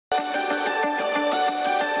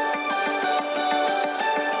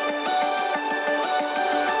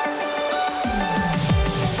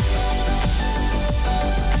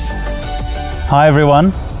Hi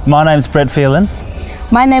everyone, my name's Brett Phelan.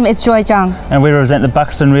 My name is Joy Zhang. And we represent the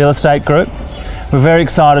Buxton Real Estate Group. We're very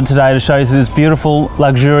excited today to show you this beautiful,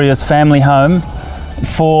 luxurious family home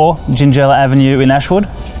for Jingella Avenue in Ashwood.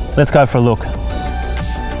 Let's go for a look.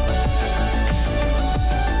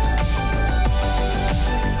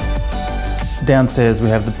 Downstairs we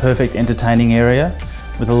have the perfect entertaining area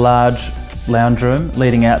with a large lounge room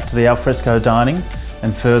leading out to the alfresco dining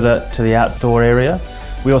and further to the outdoor area.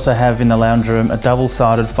 We also have in the lounge room a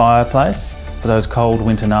double-sided fireplace for those cold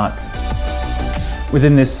winter nights.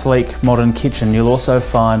 Within this sleek modern kitchen you'll also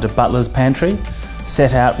find a butler's pantry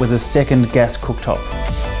set out with a second gas cooktop.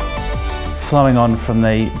 Flowing on from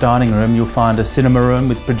the dining room you'll find a cinema room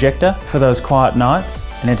with projector for those quiet nights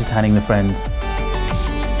and entertaining the friends.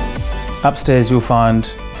 Upstairs you'll find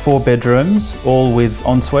 4 bedrooms, all with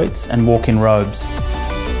en-suites and walk-in robes.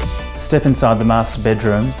 Step inside the master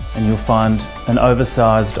bedroom and you'll find an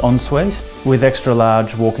oversized ensuite with extra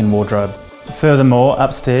large walk-in wardrobe. Furthermore,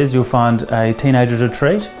 upstairs you'll find a teenager's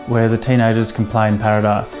retreat where the teenagers can play in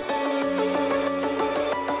paradise.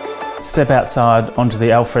 Step outside onto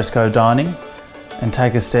the alfresco dining and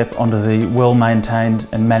take a step onto the well-maintained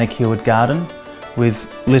and manicured garden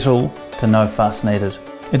with little to no fuss needed.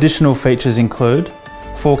 Additional features include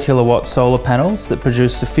 4 kilowatt solar panels that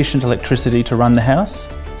produce sufficient electricity to run the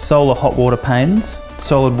house, solar hot water panes,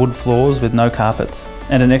 solid wood floors with no carpets,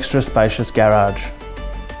 and an extra spacious garage.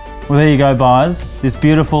 Well, there you go buyers. This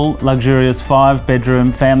beautiful, luxurious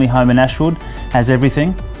 5-bedroom family home in Ashwood has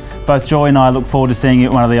everything. Both Joy and I look forward to seeing you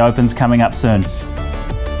at one of the opens coming up soon.